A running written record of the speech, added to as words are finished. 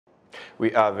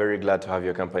We are very glad to have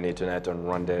your company tonight on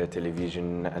Rwanda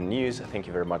Television and News. Thank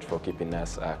you very much for keeping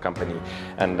us company,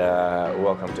 and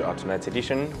welcome to our tonight's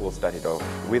edition. We'll start it off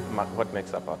with what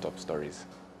makes up our top stories.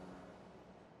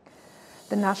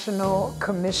 The National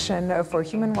Commission for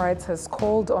Human Rights has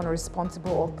called on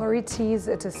responsible authorities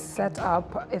to set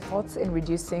up efforts in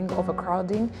reducing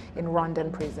overcrowding in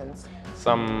Rwandan prisons.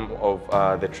 Some of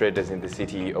the traders in the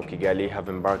city of Kigali have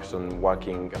embarked on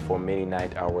working for many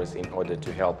night hours in order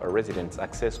to help residents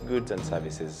access goods and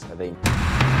services.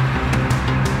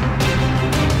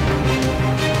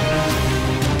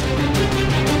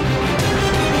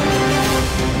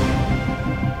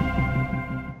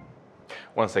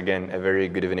 Once again, a very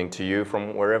good evening to you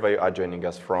from wherever you are joining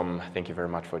us from. Thank you very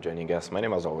much for joining us. My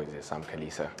name, as always, is Sam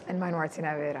Kalisa. And mine,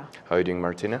 Martina Vera. How are you doing,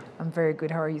 Martina? I'm very good.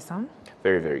 How are you, Sam?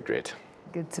 Very, very great.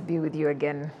 Good to be with you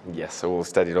again. Yes, so we'll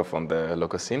start it off on the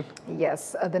local scene.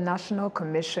 Yes, the National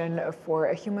Commission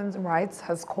for Human Rights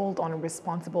has called on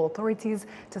responsible authorities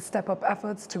to step up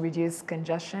efforts to reduce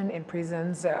congestion in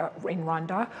prisons in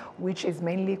Rwanda, which is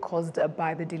mainly caused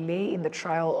by the delay in the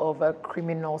trial of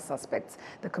criminal suspects.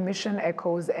 The Commission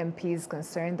echoes MPs'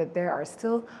 concern that there are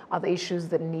still other issues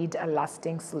that need a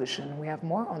lasting solution. We have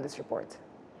more on this report.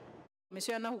 The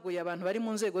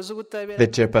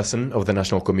chairperson of the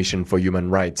National Commission for Human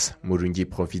Rights, Murungi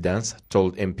Providence,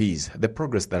 told MPs the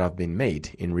progress that have been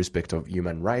made in respect of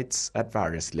human rights at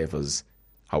various levels.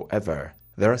 However,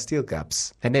 there are still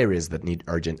gaps and areas that need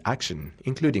urgent action,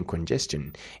 including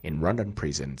congestion in Rwandan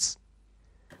prisons.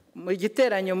 There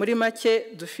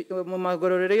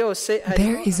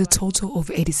is a total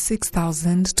of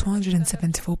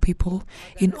 86,274 people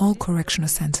in all correctional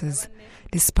centers,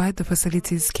 despite the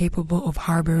facilities capable of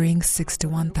harboring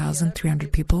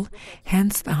 61,300 people,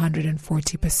 hence the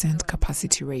 140%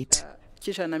 capacity rate.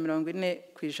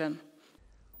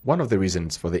 One of the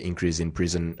reasons for the increase in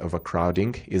prison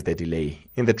overcrowding is the delay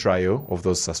in the trial of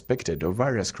those suspected of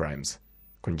various crimes.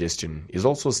 Congestion is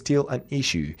also still an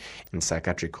issue in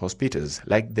psychiatric hospitals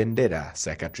like the Ndera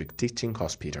Psychiatric Teaching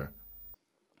Hospital.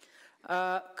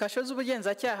 There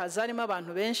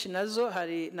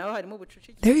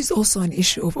is also an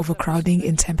issue of overcrowding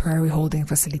in temporary holding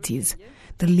facilities.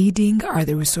 The leading are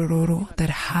the Rusororo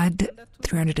that had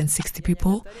 360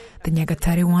 people, the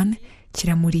Nyagatare one,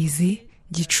 Chiramurizi,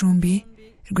 Gicumbi,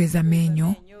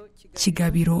 Rwezamenyo,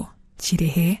 Kigabiro,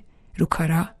 Kirehe,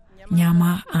 Rukara,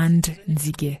 Nyama and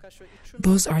Nzige.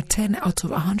 Those are 10 out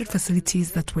of 100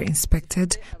 facilities that were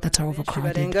inspected that are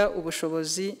overcrowded.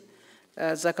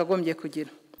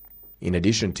 In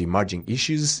addition to emerging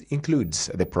issues includes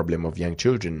the problem of young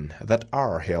children that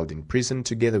are held in prison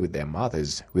together with their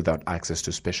mothers without access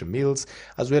to special meals,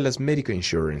 as well as medical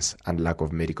insurance and lack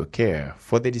of medical care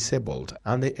for the disabled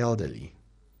and the elderly.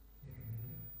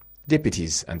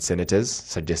 Deputies and senators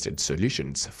suggested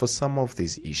solutions for some of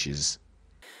these issues.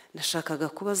 I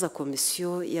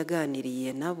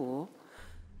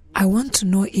want to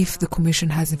know if the Commission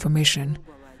has information.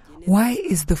 Why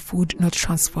is the food not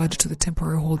transferred to the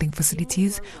temporary holding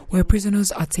facilities where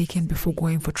prisoners are taken before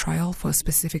going for trial for a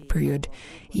specific period?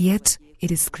 Yet,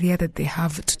 it is clear that they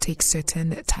have to take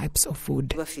certain types of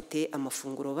food.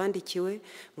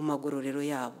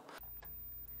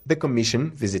 The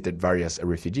Commission visited various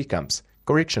refugee camps,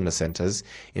 correctional centers,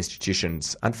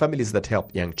 institutions, and families that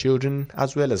help young children,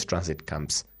 as well as transit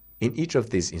camps. In each of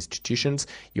these institutions,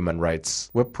 human rights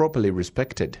were properly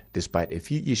respected, despite a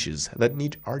few issues that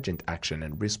need urgent action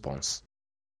and response.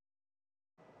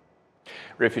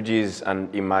 Refugees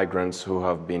and immigrants who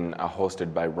have been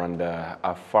hosted by Rwanda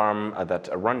affirm that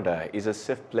Rwanda is a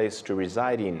safe place to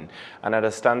reside in and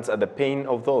understands the pain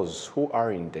of those who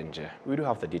are in danger. We do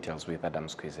have the details with Adam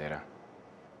Squizera.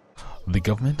 The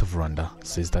government of Rwanda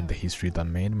says that the history that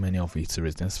made many of its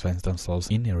residents find themselves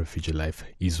in a refugee life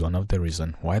is one of the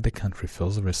reasons why the country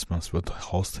feels responsible to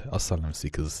host asylum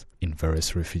seekers. In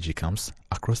various refugee camps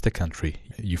across the country,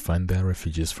 you find there are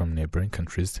refugees from neighboring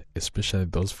countries, especially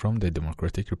those from the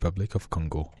Democratic Republic of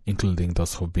Congo, including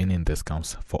those who've been in these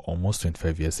camps for almost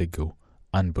 25 years ago,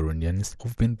 and Burundians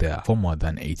who've been there for more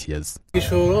than 8 years. We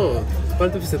get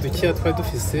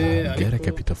a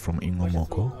capital from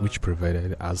Ingomoko, which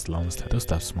provided us loans to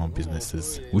start small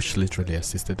businesses, which literally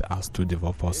assisted us to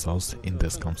develop ourselves in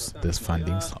these camps. These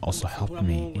fundings also helped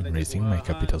me in raising my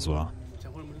capital as well.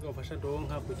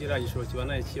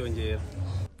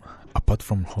 Apart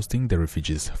from hosting the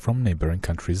refugees from neighboring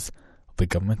countries, the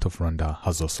government of Rwanda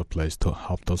has also pledged to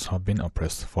help those who have been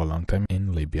oppressed for a long time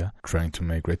in Libya trying to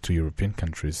migrate to European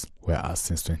countries, whereas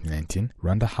since 2019,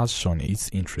 Rwanda has shown its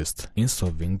interest in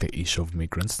solving the issue of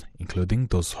migrants, including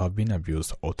those who have been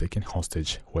abused or taken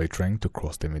hostage while trying to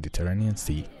cross the Mediterranean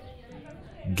Sea.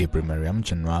 Mariam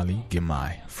Januali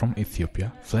Gemai from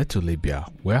Ethiopia fled to Libya,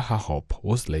 where her hope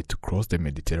was laid to cross the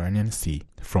Mediterranean Sea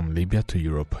from Libya to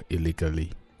Europe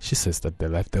illegally. She says that the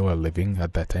life they were living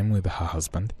at that time with her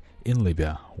husband in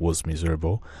Libya was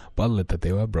miserable, but later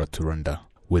they were brought to Rwanda.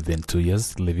 Within 2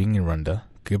 years living in Rwanda,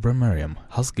 Mariam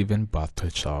has given birth to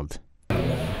a child.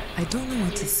 I don't know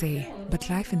what to say, but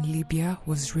life in Libya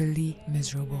was really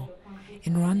miserable.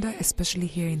 In Rwanda, especially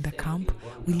here in the camp,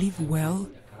 we live well,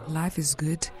 life is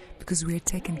good, because we are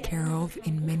taken care of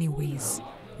in many ways,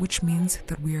 which means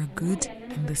that we are good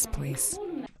in this place.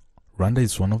 Rwanda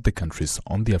is one of the countries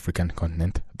on the African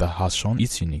continent that has shown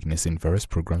its uniqueness in various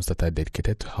programs that are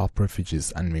dedicated to help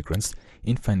refugees and migrants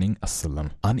in finding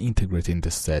asylum and integrating the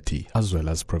society, as well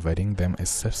as providing them a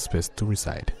safe space to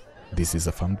reside. This is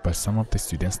affirmed by some of the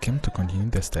students came to continue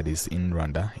their studies in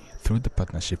Rwanda through the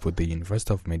partnership with the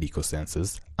University of Medical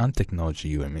Sciences and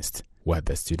Technology UMIST, where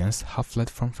the students have fled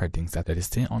from fighting that is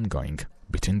still ongoing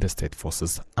between the state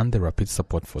forces and the Rapid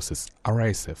Support Forces,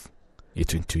 RSF. A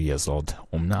 22-years-old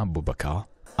Umna Abubakar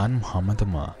and Muhammad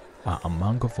Amar are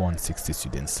among of 160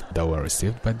 students that were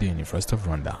received by the University of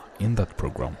Rwanda in that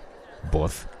program.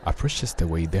 Both appreciate the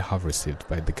way they have received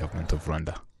by the government of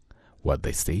Rwanda. What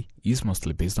they say is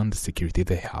mostly based on the security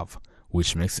they have,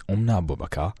 which makes Umna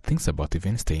Abubakar thinks about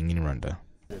even staying in Rwanda.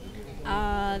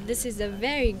 This is a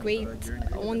very great,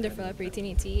 wonderful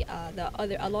opportunity.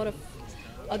 A lot of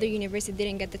other universities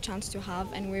didn't get the chance to have,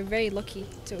 and we're very lucky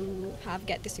to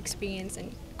get this experience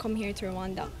and come here to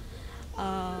Rwanda.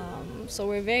 So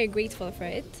we're very grateful for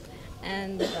it,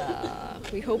 and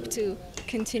we hope to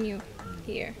continue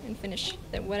here and finish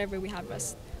whatever we have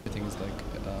rest. Everything is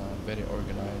very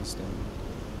organized,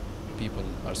 and people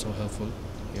are so helpful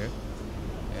here,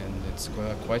 and it's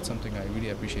quite something I really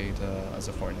appreciate as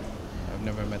a foreigner. I've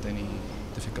never met any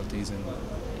difficulties in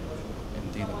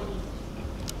dealing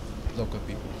with local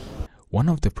people. One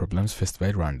of the problems faced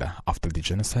by Rwanda after the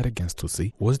genocide against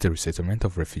Tutsi was the resettlement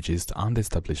of refugees and the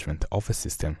establishment of a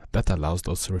system that allows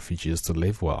those refugees to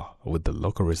live well with the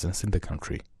local residents in the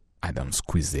country. Adam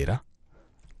Squizera,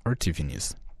 RTV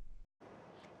News.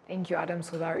 Thank you, Adams,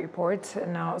 for that report.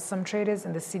 Now, some traders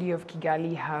in the city of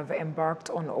Kigali have embarked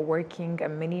on working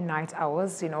many night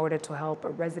hours in order to help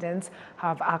residents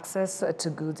have access to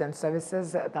goods and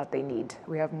services that they need.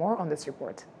 We have more on this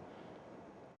report.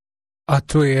 At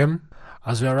 2 a.m.,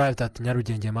 as we arrived at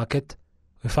Nyarugenge Market,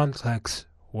 we found clerks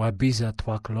who were busy at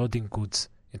work loading goods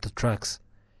into trucks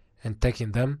and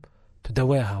taking them to the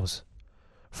warehouse.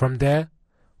 From there,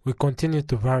 we continued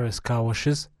to various car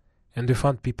washes and we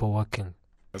found people working.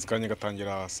 I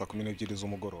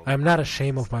am not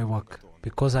ashamed of my work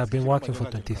because I've been working for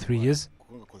 23 years.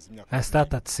 I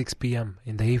start at 6 p.m.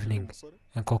 in the evening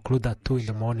and conclude at 2 in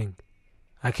the morning.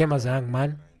 I came as a young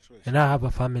man and I have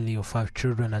a family of 5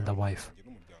 children and a wife.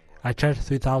 I charge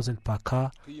 3,000 per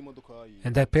car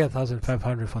and I pay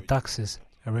 1,500 for taxes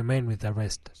and remain with the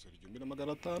rest.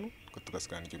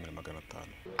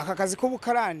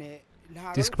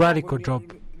 This clerical job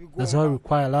does not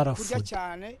require a lot of food,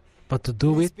 but to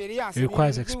do it, it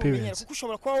requires experience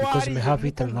because you may have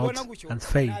eaten lots and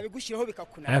fail.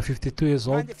 I am 52 years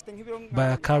old, but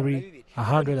I carry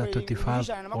 125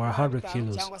 or 100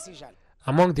 kilos.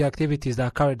 Among the activities that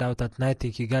are carried out at night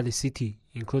in Kigali City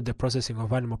include the processing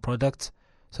of animal products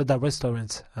so that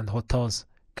restaurants and hotels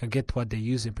can get what they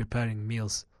use in preparing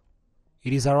meals.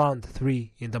 It is around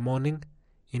 3 in the morning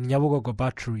in Nyabugogo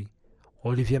Battery.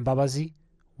 Olivier Mbabazi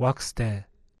works there.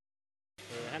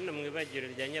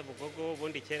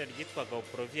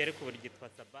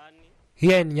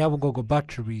 Here in Nyabugogo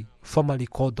Battery, formerly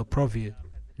called Oprovia,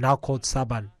 now called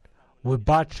Saban, we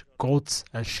batch goats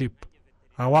and sheep.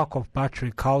 Our work of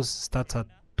battery cows starts at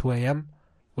 2 a.m.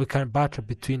 We can batch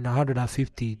between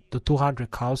 150 to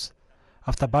 200 cows.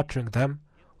 After battering them,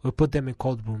 we put them in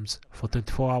cold rooms for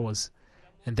 24 hours,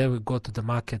 and then we go to the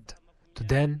market.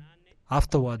 Then,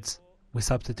 afterwards, we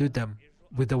substitute them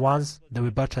with the ones that we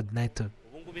batch at night.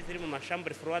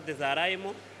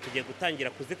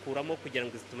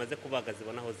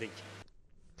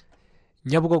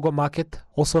 Nyabugogo Market,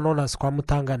 also known as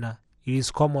Kwamutangana, it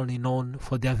is commonly known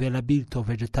for the availability of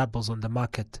vegetables on the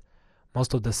market.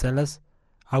 Most of the sellers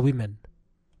are women.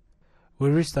 We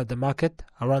reached at the market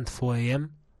around 4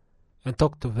 a.m. and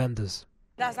talked to vendors.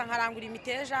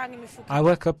 I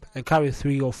wake up and carry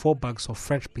 3 or 4 bags of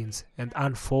French beans and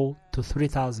earn 4 to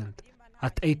 3,000.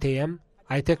 At 8 a.m.,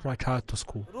 I take my child to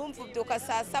school.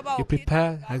 You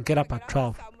prepare and get up at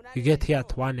 12. You get here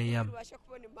at 1 a.m.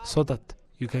 so that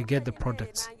you can get the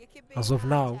products. As of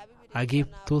now, I give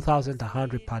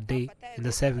 2,100 per day in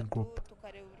the saving group.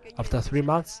 After 3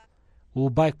 months, we will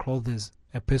buy clothes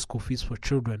and pay school fees for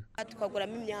children.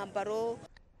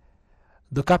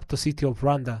 The capital city of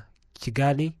Rwanda,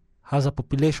 Kigali, has a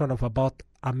population of about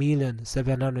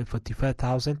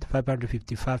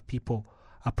 1,745,555 people,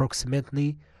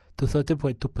 approximately to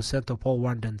 13.2% of all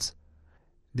Rwandans.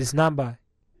 This number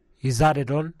is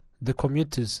added on the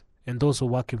commuters and those who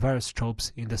work in various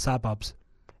jobs in the suburbs.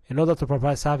 In order to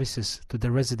provide services to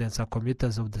the residents and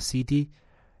commuters of the city,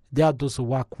 there are those who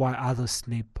work while others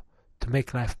sleep to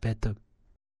make life better.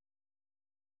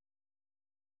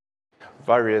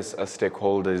 Various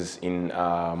stakeholders in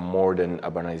modern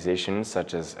urbanization,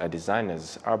 such as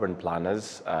designers, urban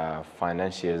planners,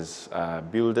 financiers,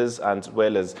 builders, as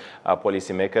well as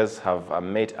policymakers, have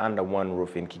met under one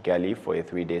roof in Kigali for a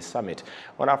 3-day summit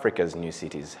on Africa's new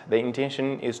cities. The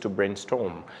intention is to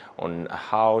brainstorm on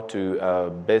how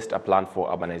to best plan for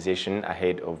urbanization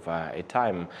ahead of a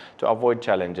time to avoid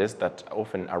challenges that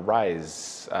often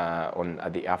arise on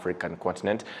the African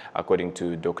continent, according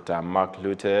to Dr. Mark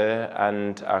Luther and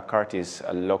Curtis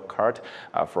Lockhart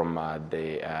from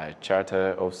the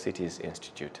Charter of Cities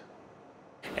Institute.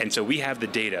 And so we have the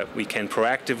data. We can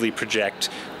proactively project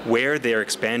where they're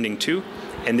expanding to,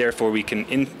 and therefore we can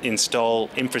install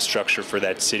infrastructure for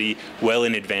that city well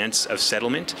in advance of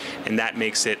settlement, and that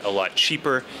makes it a lot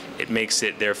cheaper. It makes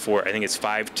it, therefore, I think it's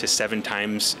 5 to 7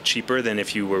 times cheaper than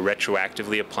if you were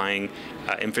retroactively applying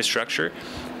infrastructure.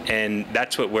 And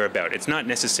that's what we're about. It's not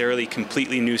necessarily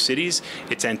completely new cities,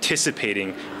 it's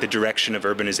anticipating the direction of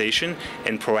urbanization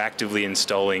and proactively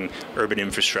installing urban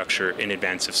infrastructure in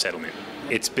advance of settlement.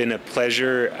 It's been a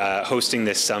pleasure hosting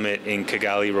this summit in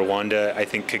Kigali, Rwanda. I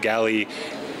think Kigali,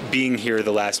 being here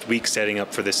the last week setting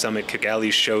up for the summit,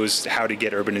 Kigali shows how to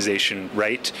get urbanization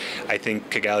right. I think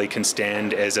Kigali can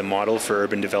stand as a model for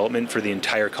urban development for the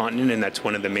entire continent, and that's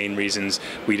one of the main reasons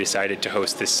we decided to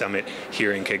host this summit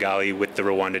here in Kigali with the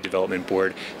Rwanda Development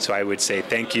Board. So I would say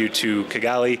thank you to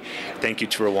Kigali, thank you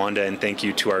to Rwanda, and thank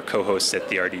you to our co-hosts at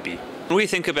the RDB. When we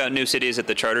think about new cities at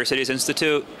the Charter Cities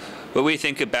Institute, what we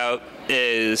think about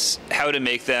is how to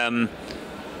make them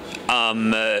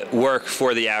work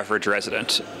for the average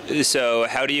resident. So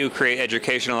how do you create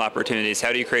educational opportunities?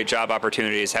 How do you create job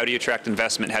opportunities? How do you attract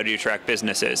investment? How do you attract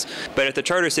businesses? But at the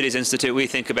Charter Cities Institute, we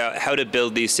think about how to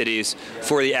build these cities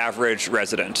for the average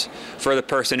resident, for the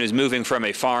person who's moving from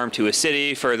a farm to a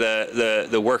city, for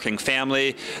the working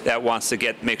family that wants to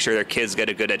make sure their kids get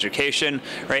a good education,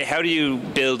 right? How do you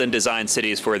build and design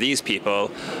cities for these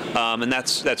people? And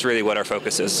that's really what our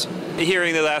focus is.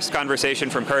 Hearing the last conversation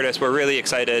from Curtis, we're really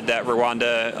excited that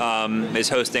Rwanda is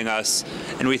hosting us,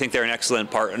 and we think they're an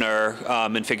excellent partner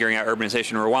in figuring out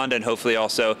urbanization in Rwanda, and hopefully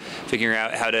also figuring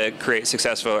out how to create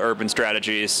successful urban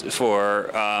strategies for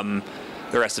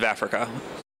the rest of Africa.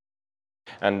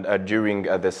 And during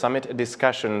the summit,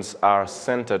 discussions are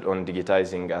centered on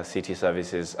digitizing city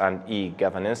services and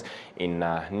e-governance in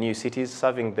new cities,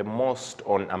 serving the most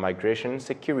on migration,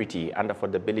 security, and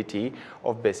affordability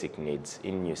of basic needs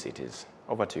in new cities.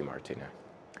 Over to you, Martina.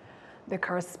 The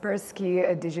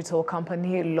Kaspersky digital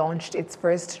company launched its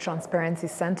first transparency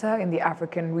center in the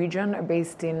African region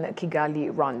based in Kigali,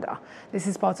 Rwanda. This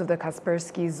is part of the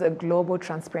Kaspersky's global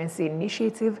transparency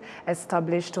initiative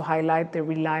established to highlight the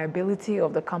reliability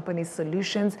of the company's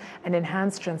solutions and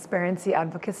enhance transparency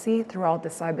advocacy throughout the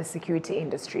cybersecurity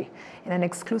industry. In an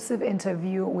exclusive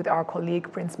interview with our colleague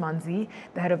Prince Manzi,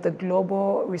 the head of the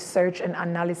global research and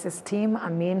analysis team,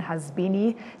 Amin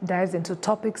Hasbini, dives into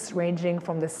topics ranging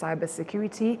from the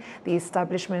cybersecurity, the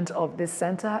establishment of this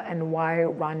center, and why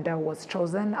Rwanda was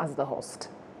chosen as the host.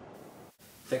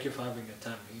 Thank you for having your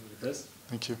time here with us.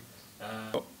 Thank you.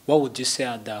 What would you say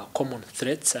are the common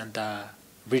threats and the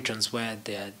regions where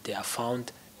they are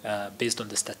found based on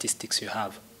the statistics you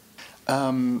have?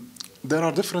 There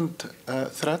are different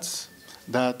threats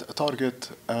that target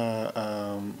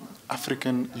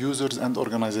African users and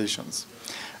organizations.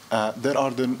 There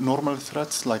are the normal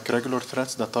threats, like regular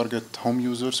threats that target home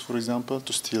users, for example,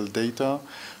 to steal data,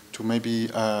 to maybe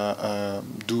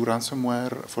do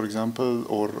ransomware, for example,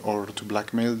 or to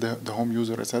blackmail the home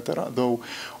user, etc. Though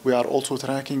we are also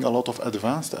tracking a lot of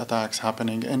advanced attacks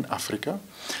happening in Africa,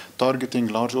 targeting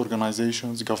large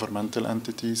organizations, governmental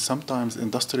entities, sometimes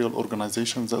industrial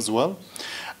organizations as well.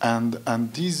 And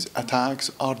these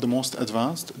attacks are the most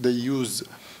advanced. They use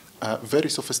very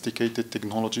sophisticated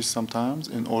technologies sometimes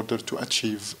in order to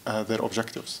achieve their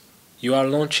objectives. You are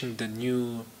launching the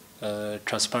new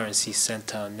Transparency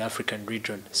Center in the African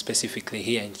region, specifically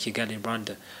here in Kigali,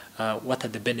 Rwanda. What are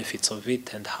the benefits of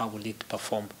it and how will it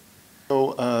perform?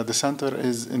 So the center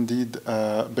is indeed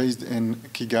based in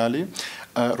Kigali.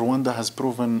 Rwanda has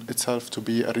proven itself to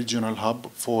be a regional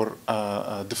hub for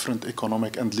different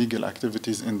economic and legal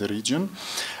activities in the region.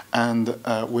 And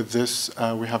with this,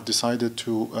 we have decided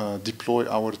to deploy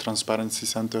our transparency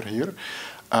center here.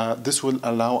 This will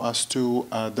allow us to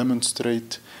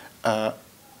demonstrate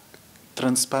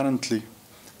transparently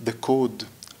the code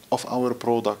of our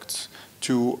products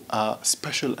to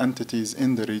special entities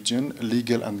in the region,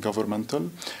 legal and governmental,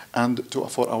 and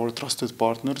for our trusted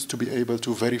partners to be able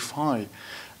to verify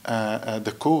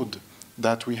the code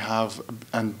that we have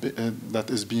and that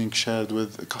is being shared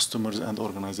with customers and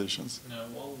organizations. Now,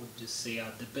 what would you say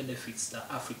are the benefits that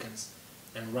Africans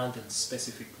and Rwandans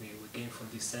specifically will gain from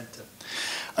this center?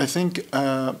 I think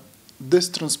this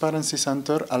transparency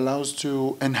center allows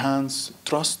to enhance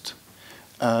trust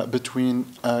between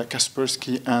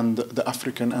Kaspersky and the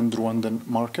African and Rwandan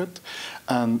market.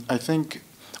 And I think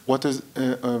what is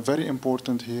very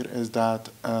important here is that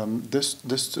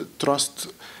this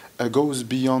trust goes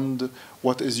beyond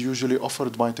what is usually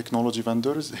offered by technology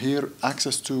vendors. Here,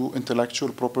 access to intellectual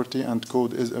property and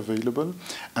code is available,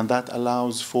 and that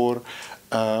allows for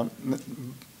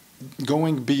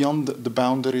going beyond the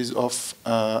boundaries of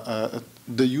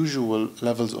the usual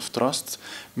levels of trust,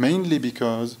 mainly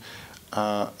because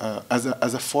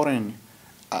as a foreign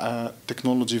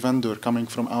technology vendor coming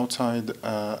from outside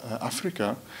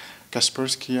Africa,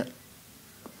 Kaspersky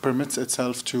permits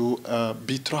itself to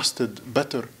be trusted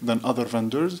better than other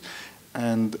vendors,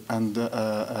 and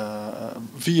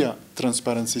via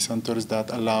transparency centers that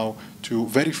allow to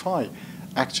verify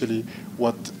actually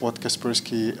what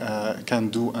Kaspersky can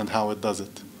do and how it does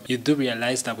it. You do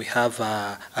realize that we have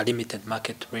a limited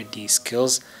market-ready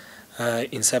skills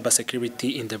in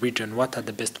cybersecurity in the region. What are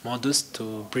the best models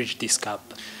to bridge this gap?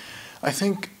 I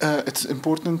think it's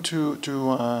important to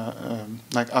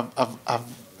like I've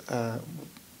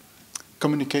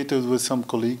communicated with some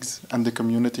colleagues and the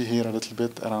community here a little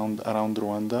bit around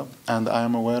Rwanda, and I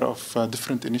am aware of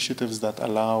different initiatives that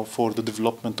allow for the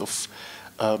development of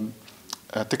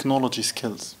technology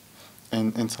skills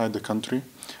inside the country,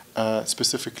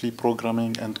 specifically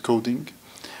programming and coding.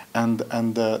 And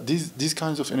these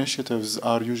kinds of initiatives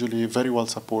are usually very well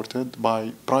supported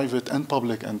by private and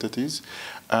public entities.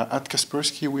 At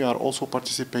Kaspersky, we are also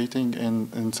participating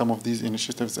in some of these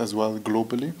initiatives as well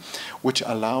globally, which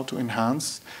allow to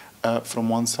enhance, from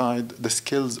one side, the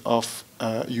skills of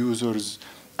users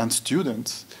and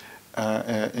students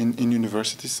in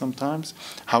universities sometimes.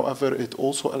 However, it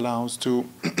also allows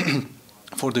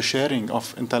for the sharing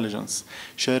of intelligence,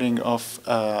 sharing of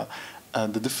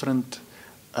the different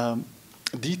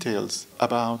details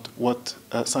about what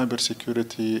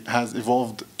cybersecurity has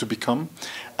evolved to become,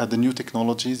 the new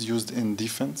technologies used in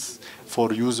defense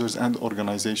for users and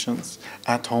organizations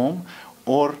at home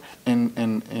or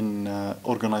in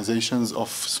organizations of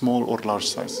small or large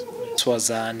size. This was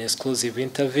an exclusive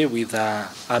interview with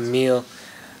Amil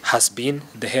Hasbin,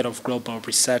 the head of global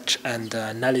research and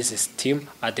analysis team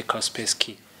at the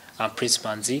Kaspersky. I'm Prince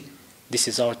Manzi. This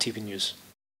is RwandaTV News.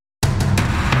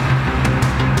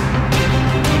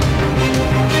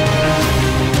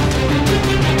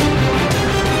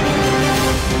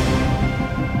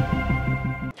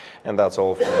 And that's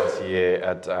all from us here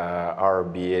at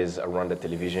RBA's Rwanda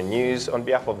Television News. On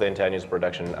behalf of the entire news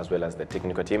production as well as the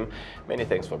technical team, many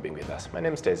thanks for being with us. My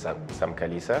name is Sam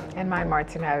Kalisa. And I'm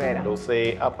Martina Herrera. And we'll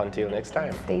say up until next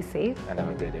time. Stay safe. And have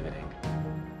a great evening.